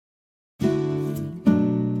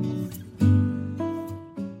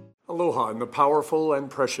Aloha in the powerful and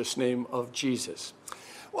precious name of Jesus.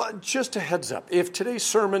 Well, just a heads up, if today's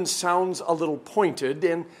sermon sounds a little pointed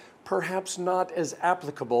and perhaps not as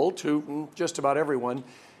applicable to just about everyone,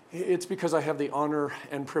 it's because I have the honor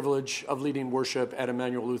and privilege of leading worship at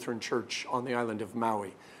Emmanuel Lutheran Church on the island of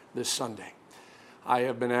Maui this Sunday. I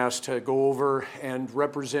have been asked to go over and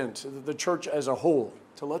represent the church as a whole,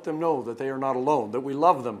 to let them know that they are not alone, that we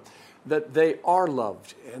love them, that they are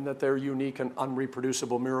loved, and that they're unique and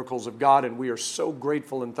unreproducible miracles of God, and we are so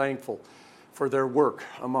grateful and thankful for their work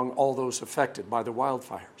among all those affected by the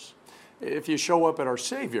wildfires. If you show up at Our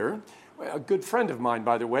Savior, a good friend of mine,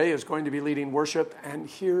 by the way, is going to be leading worship, and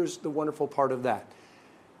here's the wonderful part of that.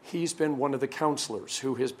 He's been one of the counselors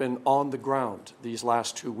who has been on the ground these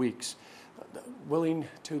last 2 weeks, willing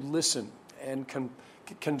to listen and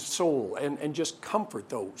console and just comfort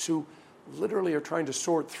those who literally are trying to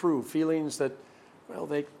sort through feelings that,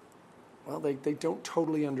 they don't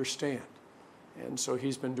totally understand. And so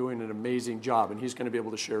he's been doing an amazing job, and he's going to be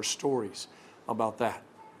able to share stories about that.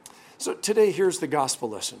 So today, here's the gospel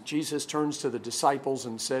lesson. Jesus turns to the disciples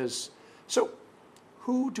and says, "So,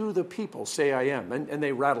 who do the people say I am?" And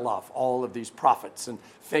they rattle off all of these prophets and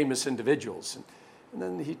famous individuals. And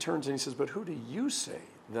then he turns and he says, "But who do you say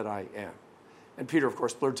that I am?" And Peter, of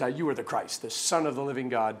course, blurts out, "You are the Christ, the Son of the living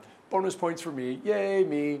God." Bonus points for me. Yay,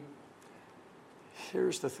 me.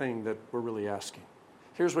 Here's the thing that we're really asking.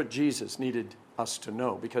 Here's what Jesus needed us to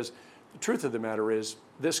know, because the truth of the matter is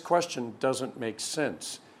this question doesn't make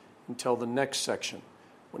sense until the next section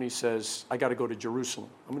when he says, I got to go to Jerusalem.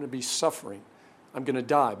 I'm going to be suffering. I'm going to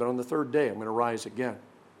die, but on the third day I'm going to rise again.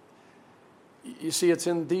 You see, it's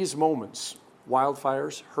in these moments,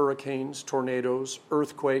 wildfires, hurricanes, tornadoes,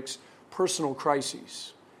 earthquakes, personal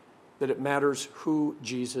crises, that it matters who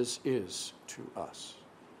Jesus is to us.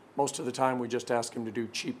 Most of the time, we just ask him to do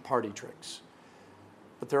cheap party tricks.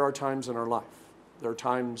 But there are times in our life, there are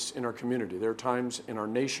times in our community, there are times in our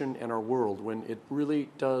nation and our world when it really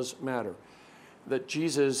does matter that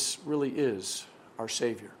Jesus really is our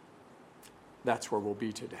Savior. That's where we'll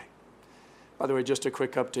be today. By the way, just a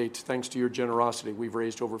quick update. Thanks to your generosity, we've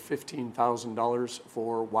raised over $15,000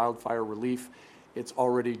 for wildfire relief. It's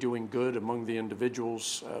already doing good among the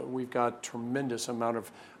individuals. We've got tremendous amount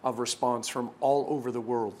of response from all over the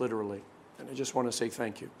world, literally. And I just want to say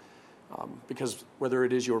thank you. Because whether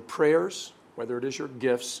it is your prayers, whether it is your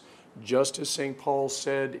gifts, just as St. Paul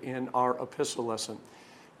said in our epistle lesson,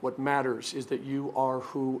 what matters is that you are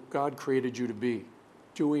who God created you to be,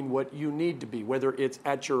 doing what you need to be, whether it's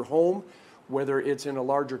at your home, whether it's in a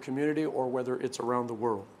larger community, or whether it's around the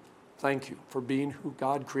world. Thank you for being who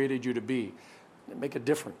God created you to be and make a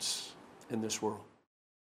difference in this world.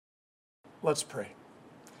 Let's pray.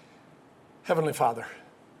 Heavenly Father,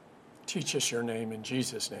 teach us your name in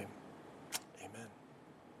Jesus' name. Amen.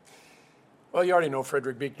 Well, you already know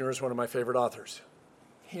Frederick Buechner is one of my favorite authors.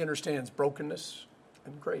 He understands brokenness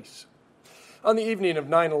and grace. On the evening of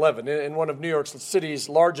 9/11, in one of New York City's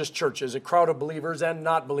largest churches, a crowd of believers and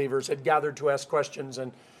not believers had gathered to ask questions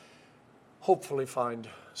and hopefully find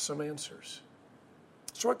some answers.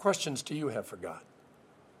 So what questions do you have for God?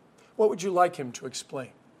 What would you like him to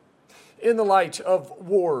explain? In the light of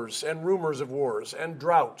wars and rumors of wars and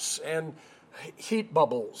droughts and heat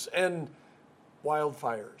bubbles and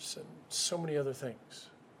wildfires and so many other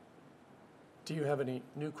things, do you have any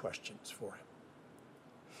new questions for him?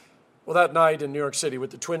 Well, that night in New York City,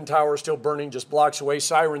 with the Twin Towers still burning just blocks away,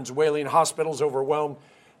 sirens wailing, hospitals overwhelmed,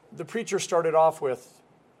 the preacher started off with,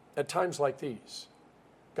 at times like these,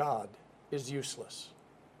 God is useless.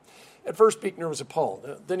 At first, Buechner was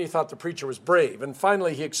appalled. Then he thought the preacher was brave. And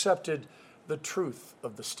finally, he accepted the truth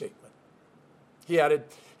of the statement. He added,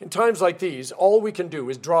 in times like these, all we can do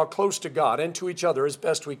is draw close to God and to each other as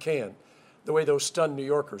best we can, the way those stunned New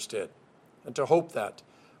Yorkers did, and to hope that,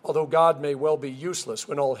 although God may well be useless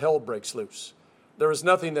when all hell breaks loose, there is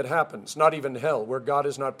nothing that happens, not even hell, where God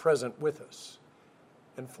is not present with us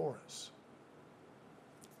and for us.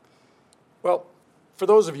 Well, for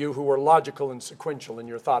those of you who are logical and sequential in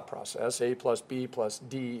your thought process, A plus B plus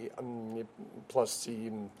D plus C,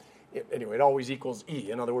 anyway, it always equals E.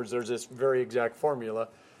 In other words, there's this very exact formula.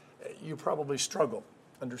 You probably struggle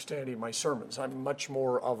understanding my sermons. I'm much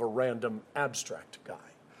more of a random abstract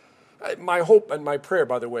guy. My hope and my prayer,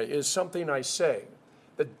 by the way, is something I say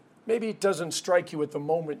that maybe it doesn't strike you at the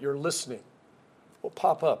moment you're listening. Will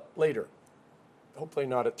pop up later. Hopefully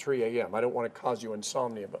not at 3 a.m. I don't want to cause you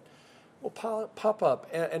insomnia, but will pop up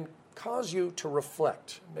and cause you to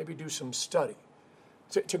reflect, maybe do some study,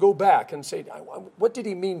 to go back and say, what did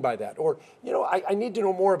he mean by that? Or, I need to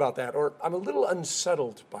know more about that, or I'm a little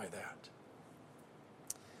unsettled by that.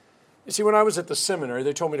 You see, when I was at the seminary,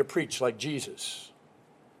 they told me to preach like Jesus.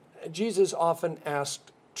 Jesus often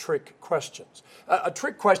asked trick questions. A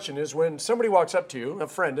trick question is when somebody walks up to you, a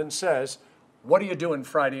friend, and says, "What are you doing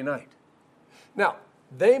Friday night?" Now,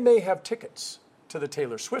 they may have tickets to the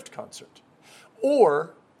Taylor Swift concert,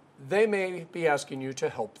 or they may be asking you to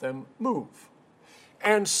help them move.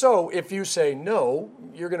 And so if you say no,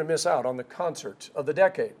 you're going to miss out on the concert of the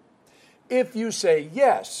decade. If you say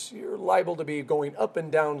yes, you're liable to be going up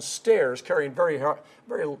and down stairs, carrying very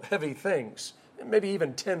heavy things, maybe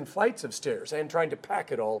even 10 flights of stairs, and trying to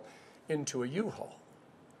pack it all into a U-Haul.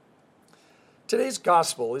 Today's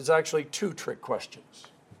gospel is actually two trick questions.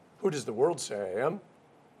 Who does the world say I am?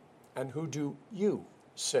 And who do you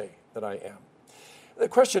say that I am? The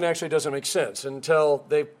question actually doesn't make sense until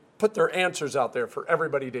they put their answers out there for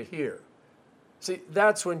everybody to hear. See,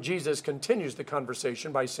 that's when Jesus continues the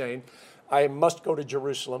conversation by saying, I must go to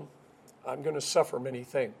Jerusalem. I'm going to suffer many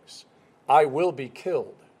things. I will be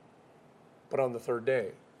killed. But on the third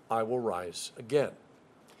day, I will rise again.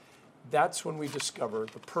 That's when we discover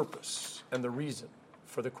the purpose and the reason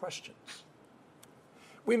for the questions.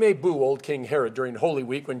 We may boo old King Herod during Holy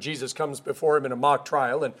Week when Jesus comes before him in a mock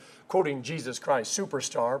trial and, quoting Jesus Christ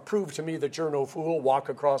Superstar, "Prove to me that you're no fool, walk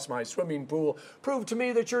across my swimming pool. Prove to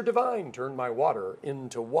me that you're divine, turn my water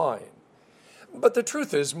into wine." But the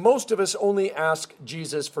truth is, most of us only ask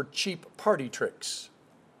Jesus for cheap party tricks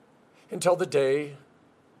until the day,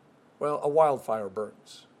 a wildfire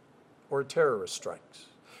burns, or a terrorist strikes,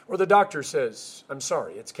 or the doctor says, "I'm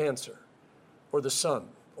sorry, it's cancer," or the son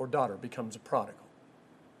or daughter becomes a prodigal.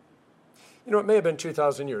 You know, it may have been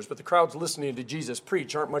 2,000 years, but the crowds listening to Jesus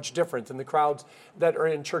preach aren't much different than the crowds that are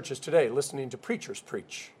in churches today listening to preachers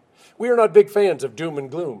preach. We are not big fans of doom and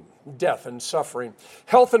gloom, death and suffering.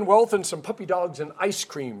 Health and wealth and some puppy dogs and ice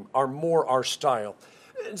cream are more our style.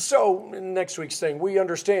 So, in next week's thing, we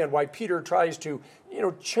understand why Peter tries to,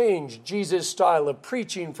 change Jesus' style of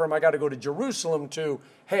preaching from "I got to go to Jerusalem" to,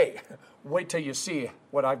 "Hey, wait till you see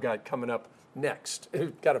what I've got coming up next.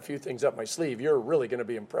 Got a few things up my sleeve you're really going to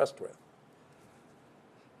be impressed with."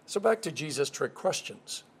 So back to Jesus' trick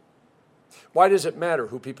questions. Why does it matter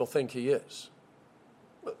who people think he is?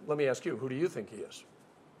 Let me ask you, who do you think he is?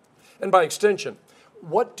 And by extension,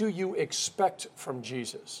 what do you expect from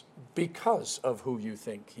Jesus because of who you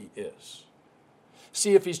think he is?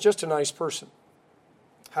 See, if he's just a nice person,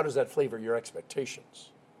 how does that flavor your expectations?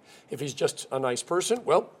 If he's just a nice person,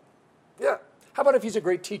 yeah. How about if he's a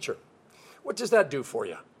great teacher? What does that do for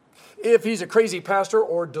you? If he's a crazy pastor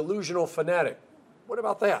or delusional fanatic, what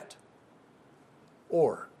about that?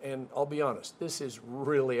 Or, and I'll be honest, this is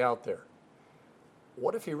really out there,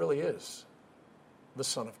 what if he really is the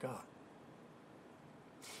Son of God?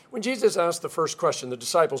 When Jesus asked the first question, the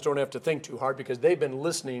disciples don't have to think too hard because they've been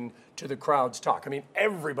listening to the crowds talk.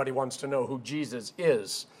 Everybody wants to know who Jesus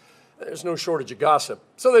is. There's no shortage of gossip.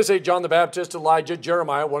 So they say John the Baptist, Elijah,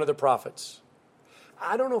 Jeremiah, one of the prophets.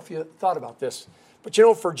 I don't know if you thought about this, but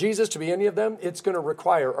for Jesus to be any of them, it's going to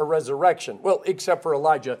require a resurrection. Well, except for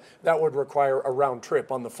Elijah, that would require a round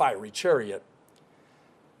trip on the fiery chariot.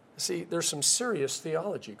 See, there's some serious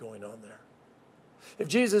theology going on there. If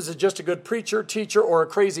Jesus is just a good preacher, teacher, or a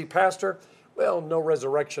crazy pastor, no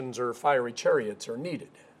resurrections or fiery chariots are needed.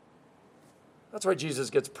 That's why Jesus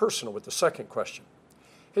gets personal with the second question.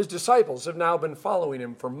 His disciples have now been following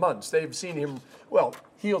him for months. They've seen him,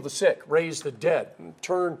 heal the sick, raise the dead,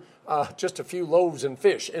 turn just a few loaves and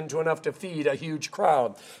fish into enough to feed a huge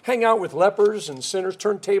crowd, hang out with lepers and sinners,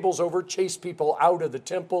 turn tables over, chase people out of the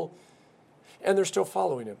temple, and they're still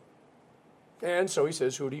following him. And so he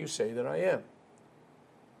says, "Who do you say that I am?"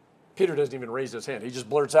 Peter doesn't even raise his hand. He just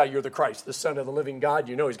blurts out, "You're the Christ, the Son of the living God."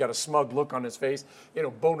 He's got a smug look on his face.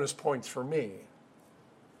 Bonus points for me.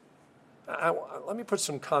 Let me put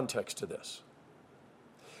some context to this.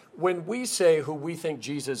 When we say who we think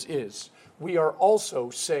Jesus is, we are also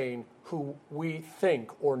saying who we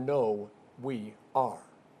think or know we are.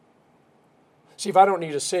 See, if I don't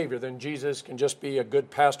need a Savior, then Jesus can just be a good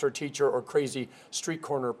pastor, teacher, or crazy street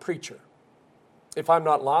corner preacher. If I'm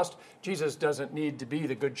not lost, Jesus doesn't need to be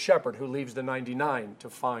the good shepherd who leaves the 99 to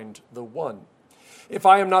find the one. If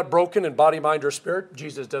I am not broken in body, mind, or spirit,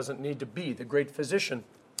 Jesus doesn't need to be the great physician.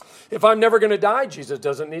 If I'm never going to die, Jesus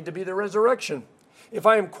doesn't need to be the resurrection. If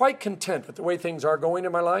I am quite content with the way things are going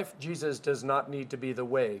in my life, Jesus does not need to be the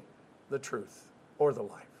way, the truth, or the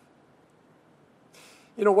life.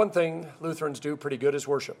 One thing Lutherans do pretty good is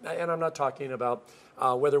worship. And I'm not talking about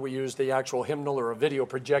whether we use the actual hymnal or a video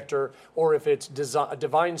projector, or if it's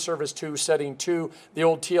Divine Service 2, Setting 2, the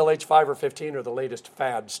old TLH 5 or 15, or the latest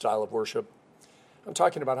fad style of worship. I'm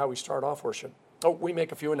talking about how we start off worship. Oh, we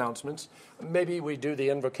make a few announcements. Maybe we do the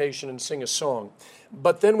invocation and sing a song.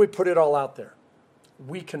 But then we put it all out there.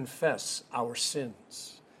 We confess our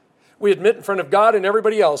sins. We admit in front of God and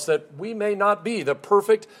everybody else that we may not be the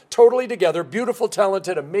perfect, totally together, beautiful,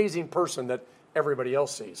 talented, amazing person that everybody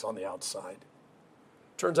else sees on the outside.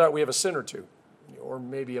 Turns out we have a sin or two, or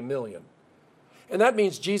maybe a million. And that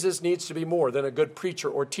means Jesus needs to be more than a good preacher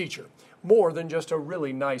or teacher, more than just a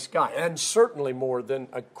really nice guy, and certainly more than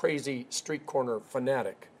a crazy street corner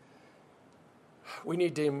fanatic. We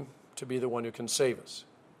need him to be the one who can save us.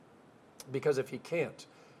 Because if he can't,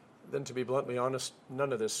 then to be bluntly honest,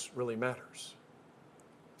 none of this really matters.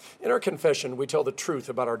 In our confession, we tell the truth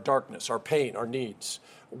about our darkness, our pain, our needs,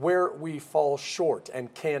 where we fall short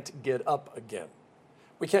and can't get up again.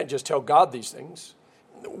 We can't just tell God these things.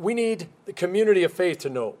 We need the community of faith to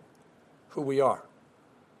know who we are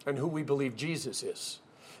and who we believe Jesus is.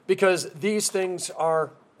 Because these things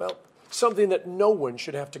are, well, something that no one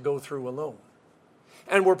should have to go through alone.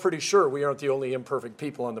 And we're pretty sure we aren't the only imperfect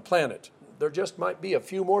people on the planet. There just might be a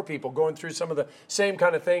few more people going through some of the same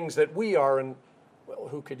kind of things that we are, and, well,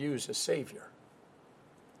 who could use a savior?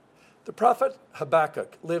 The prophet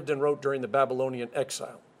Habakkuk lived and wrote during the Babylonian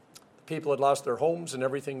exile. The people had lost their homes and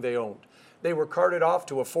everything they owned. They were carted off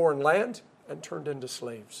to a foreign land and turned into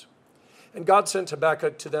slaves. And God sent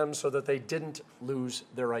Habakkuk to them so that they didn't lose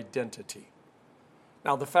their identity.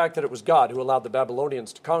 Now, the fact that it was God who allowed the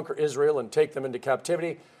Babylonians to conquer Israel and take them into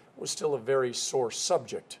captivity was still a very sore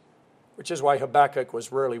subject, which is why Habakkuk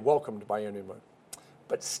was rarely welcomed by anyone.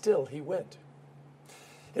 But still, he went.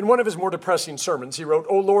 In one of his more depressing sermons, he wrote,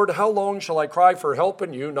 "O Lord, how long shall I cry for help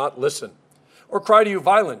and you not listen? Or cry to you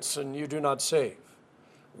violence and you do not save?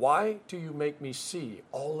 Why do you make me see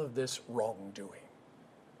all of this wrongdoing?"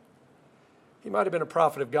 He might have been a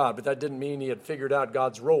prophet of God, but that didn't mean he had figured out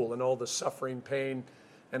God's role in all the suffering, pain,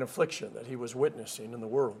 and affliction that he was witnessing in the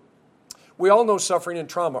world. We all know suffering and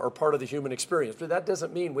trauma are part of the human experience, but that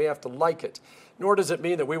doesn't mean we have to like it, nor does it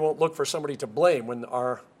mean that we won't look for somebody to blame when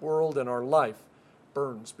our world and our life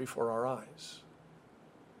burns before our eyes.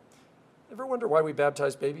 Ever wonder why we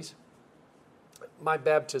baptize babies? My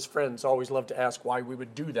Baptist friends always love to ask why we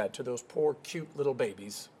would do that to those poor, cute little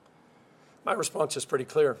babies. My response is pretty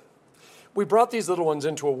clear. We brought these little ones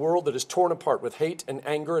into a world that is torn apart with hate and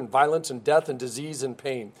anger and violence and death and disease and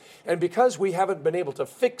pain. And because we haven't been able to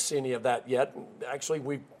fix any of that yet, actually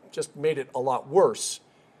we've just made it a lot worse,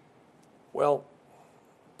 well,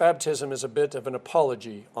 baptism is a bit of an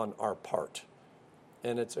apology on our part.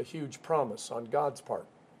 And it's a huge promise on God's part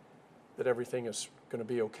that everything is going to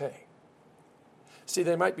be okay. See,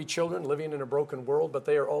 they might be children living in a broken world, but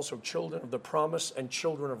they are also children of the promise and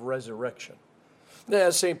children of resurrection.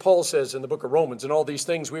 As St. Paul says in the book of Romans, "In all these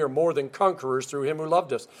things we are more than conquerors through him who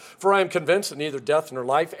loved us. For I am convinced that neither death nor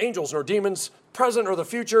life, angels nor demons, present or the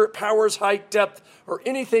future, powers, height, depth, or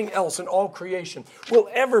anything else in all creation will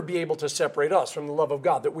ever be able to separate us from the love of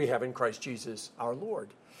God that we have in Christ Jesus our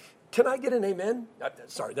Lord." Can I get an amen?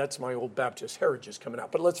 Sorry, that's my old Baptist heritage coming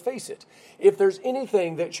out. But let's face it, if there's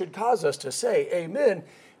anything that should cause us to say amen,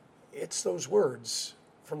 it's those words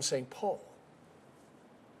from St. Paul.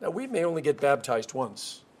 Now, we may only get baptized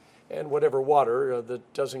once, and whatever water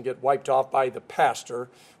that doesn't get wiped off by the pastor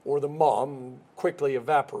or the mom quickly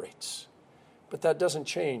evaporates. But that doesn't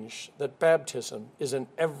change that baptism is an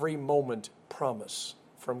every moment promise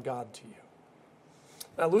from God to you.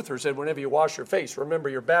 Now, Luther said, whenever you wash your face, remember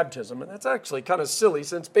your baptism. And that's actually kind of silly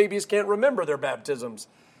since babies can't remember their baptisms.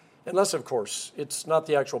 Unless, of course, it's not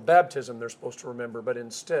the actual baptism they're supposed to remember, but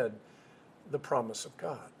instead the promise of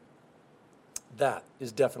God. That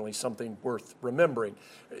is definitely something worth remembering.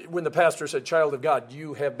 When the pastor said, "Child of God,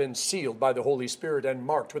 you have been sealed by the Holy Spirit and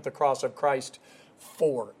marked with the cross of Christ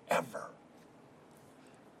forever."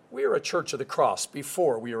 We are a church of the cross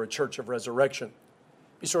before we are a church of resurrection.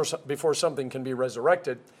 Before something can be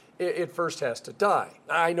resurrected, it first has to die.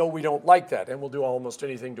 I know we don't like that, and we'll do almost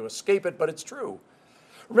anything to escape it, but it's true.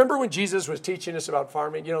 Remember when Jesus was teaching us about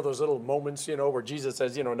farming? You know, those little moments, where Jesus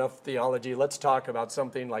says, enough theology, let's talk about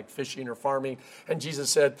something like fishing or farming. And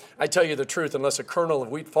Jesus said, "I tell you the truth, unless a kernel of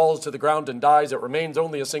wheat falls to the ground and dies, it remains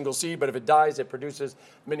only a single seed, but if it dies, it produces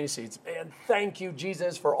many seeds." And thank you,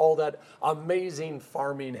 Jesus, for all that amazing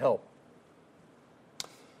farming help.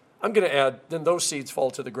 I'm going to add, then those seeds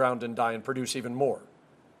fall to the ground and die and produce even more.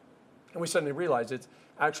 And we suddenly realize it's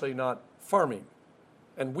actually not farming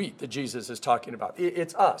and wheat that Jesus is talking about.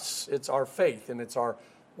 It's us, it's our faith, and it's our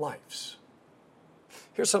lives.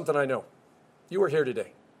 Here's something I know. You are here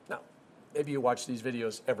today. Now, maybe you watch these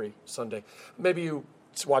videos every Sunday. Maybe you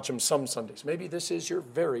watch them some Sundays. Maybe this is your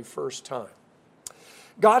very first time.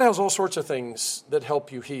 God has all sorts of things that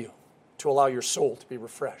help you heal, to allow your soul to be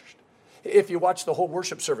refreshed. If you watch the whole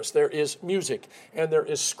worship service, there is music, and there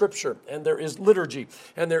is scripture, and there is liturgy,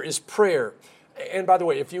 and there is prayer. And by the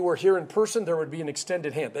way, if you were here in person, there would be an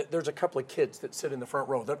extended hand. There's a couple of kids that sit in the front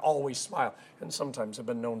row that always smile, and sometimes have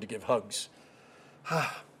been known to give hugs.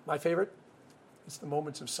 My favorite? It's the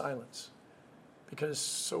moments of silence. Because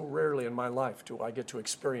so rarely in my life do I get to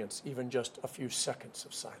experience even just a few seconds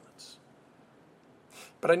of silence.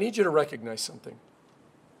 But I need you to recognize something.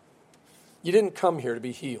 You didn't come here to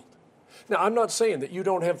be healed. Now, I'm not saying that you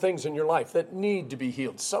don't have things in your life that need to be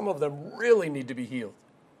healed. Some of them really need to be healed.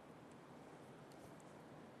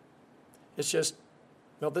 It's just,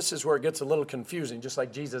 this is where it gets a little confusing, just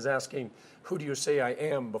like Jesus asking, who do you say I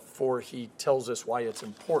am, before he tells us why it's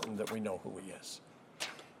important that we know who he is.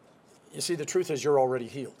 You see, the truth is you're already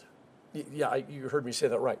healed. Yeah, you heard me say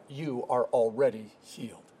that right. You are already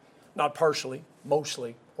healed. Not partially,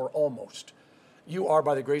 mostly, or almost. You are,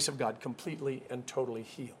 by the grace of God, completely and totally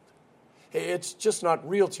healed. It's just not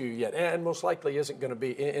real to you yet, and most likely isn't going to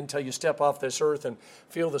be until you step off this earth and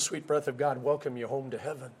feel the sweet breath of God welcome you home to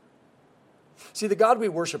heaven. See, the God we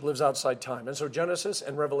worship lives outside time, and so Genesis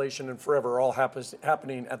and Revelation and forever are all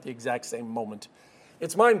happening at the exact same moment.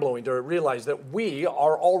 It's mind-blowing to realize that we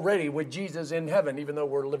are already with Jesus in heaven, even though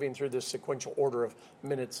we're living through this sequential order of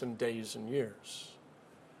minutes and days and years.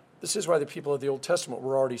 This is why the people of the Old Testament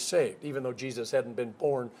were already saved, even though Jesus hadn't been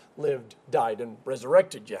born, lived, died, and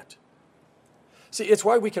resurrected yet. See, it's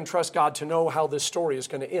why we can trust God to know how this story is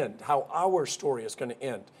going to end, how our story is going to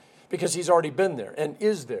end, because he's already been there and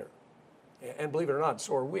is there. And believe it or not,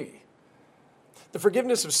 so are we. The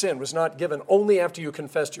forgiveness of sin was not given only after you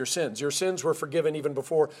confessed your sins. Your sins were forgiven even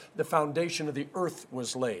before the foundation of the earth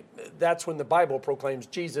was laid. That's when the Bible proclaims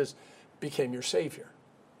Jesus became your Savior.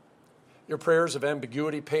 Your prayers of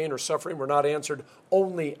ambiguity, pain, or suffering were not answered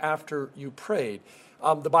only after you prayed.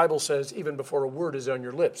 The Bible says even before a word is on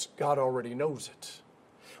your lips, God already knows it.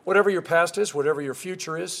 Whatever your past is, whatever your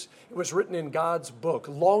future is, it was written in God's book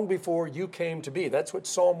long before you came to be. That's what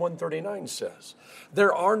Psalm 139 says.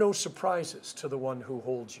 There are no surprises to the one who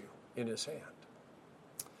holds you in his hand.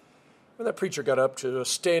 When that preacher got up to a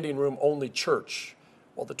standing room only church,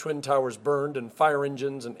 while the Twin Towers burned and fire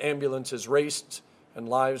engines and ambulances raced and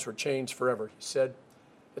lives were changed forever, he said,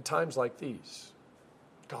 at times like these,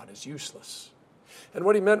 God is useless. And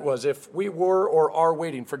what he meant was, if we were or are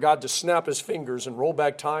waiting for God to snap his fingers and roll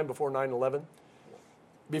back time before 9/11,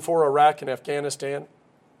 before Iraq and Afghanistan,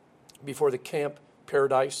 before the Camp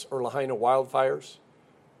Paradise or Lahaina wildfires,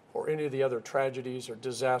 or any of the other tragedies or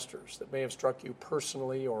disasters that may have struck you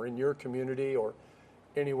personally or in your community or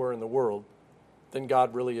anywhere in the world, then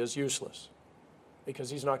God really is useless, because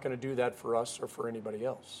he's not going to do that for us or for anybody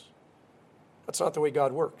else. That's not the way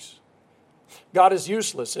God works. God is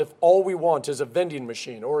useless if all we want is a vending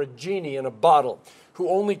machine or a genie in a bottle who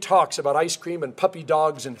only talks about ice cream and puppy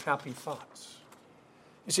dogs and happy thoughts.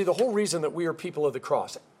 You see, the whole reason that we are people of the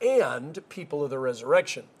cross and people of the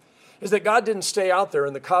resurrection is that God didn't stay out there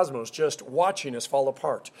in the cosmos just watching us fall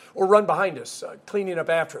apart or run behind us, cleaning up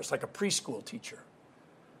after us like a preschool teacher.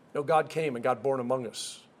 No, God came and got born among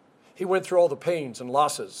us. He went through all the pains and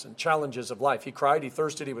losses and challenges of life. He cried, he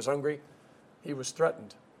thirsted, he was hungry, he was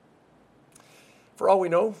threatened. For all we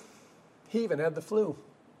know, he even had the flu.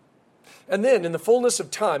 And then, in the fullness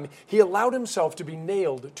of time, he allowed himself to be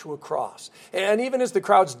nailed to a cross. And even as the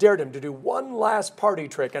crowds dared him to do one last party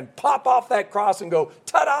trick and pop off that cross and go,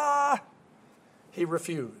 ta-da! He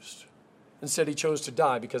refused. Instead, he chose to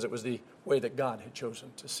die because it was the way that God had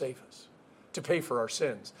chosen to save us, to pay for our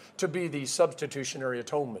sins, to be the substitutionary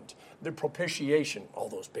atonement, the propitiation, all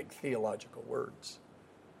those big theological words.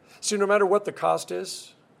 See, no matter what the cost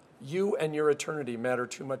is, you and your eternity matter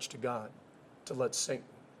too much to God to let Satan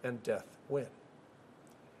and death win.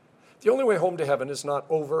 The only way home to heaven is not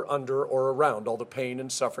over, under, or around all the pain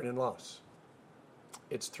and suffering and loss.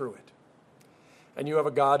 It's through it. And you have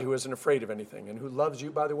a God who isn't afraid of anything and who loves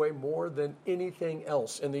you, by the way, more than anything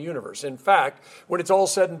else in the universe. In fact, when it's all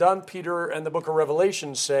said and done, Peter and the book of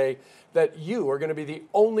Revelation say that you are going to be the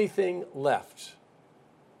only thing left.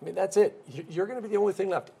 I mean, that's it. You're going to be the only thing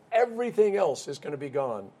left. Everything else is going to be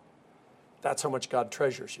gone. That's how much God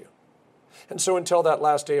treasures you. And so until that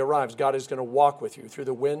last day arrives, God is going to walk with you through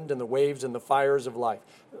the wind and the waves and the fires of life.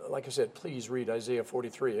 Like I said, please read Isaiah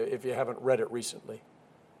 43 if you haven't read it recently.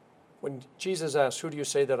 When Jesus asks, who do you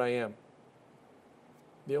say that I am?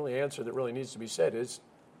 The only answer that really needs to be said is,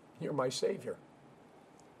 you're my Savior.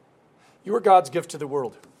 You are God's gift to the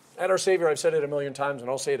world. And our Savior, I've said it a million times, and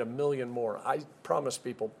I'll say it a million more. I promise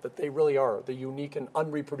people that they really are the unique and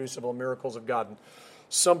unreproducible miracles of God. And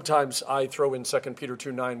Sometimes I throw in 2 Peter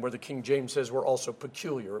 2:9 where the King James says we're also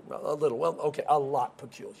peculiar. A little, well, okay, a lot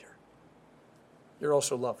peculiar. You're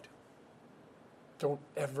also loved. Don't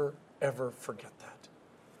ever, ever forget that.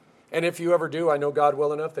 And if you ever do, I know God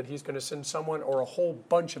well enough that he's going to send someone or a whole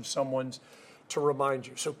bunch of someone's to remind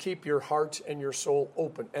you. So keep your heart and your soul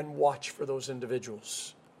open and watch for those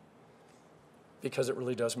individuals, because it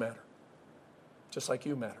really does matter, just like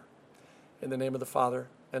you matter. In the name of the Father,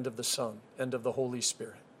 and of the Son, and of the Holy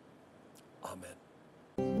Spirit.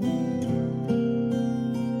 Amen.